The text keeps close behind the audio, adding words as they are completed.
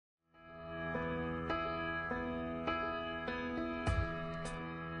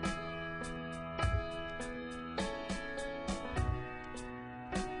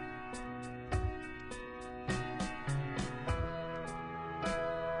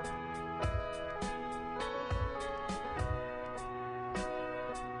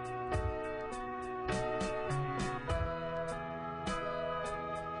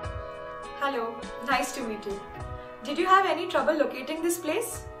Hello, nice to meet you. Did you have any trouble locating this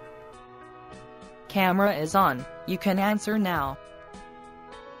place? Camera is on. You can answer now.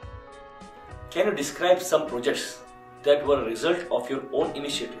 Can you describe some projects that were a result of your own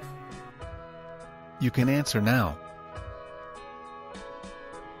initiative? You can answer now.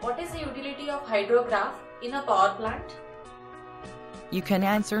 What is the utility of hydrograph in a power plant? You can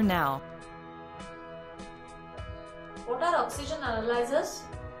answer now. What are oxygen analyzers?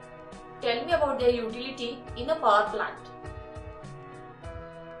 Tell me about their utility in a power plant.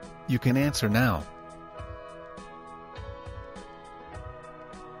 You can answer now.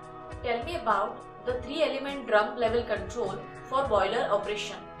 Tell me about the 3-element drum level control for boiler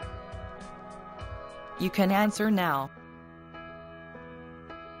operation. You can answer now.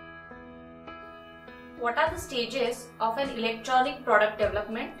 What are the stages of an electronic product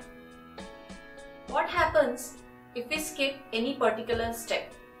development? What happens if we skip any particular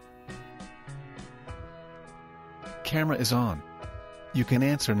step? Camera is on. You can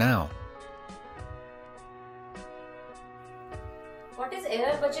answer now. What is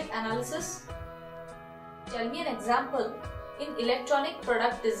error budget analysis? Tell me an example in electronic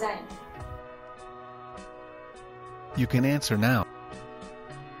product design. You can answer now.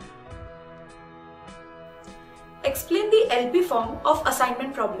 Explain the LP form of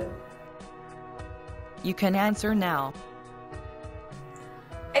assignment problem. You can answer now.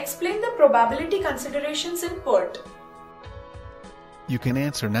 Explain the probability considerations in PERT. You can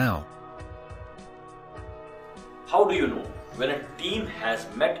answer now. How do you know when a team has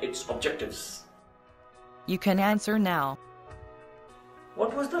met its objectives? You can answer now.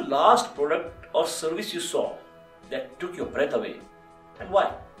 What was the last product or service you saw that took your breath away, and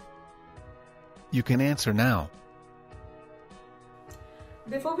why? You can answer now.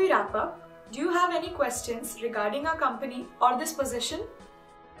 Before we wrap up, do you have any questions regarding our company or this position?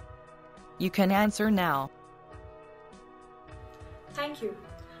 You can answer now. Thank you.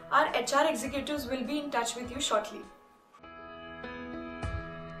 Our HR executives will be in touch with you shortly.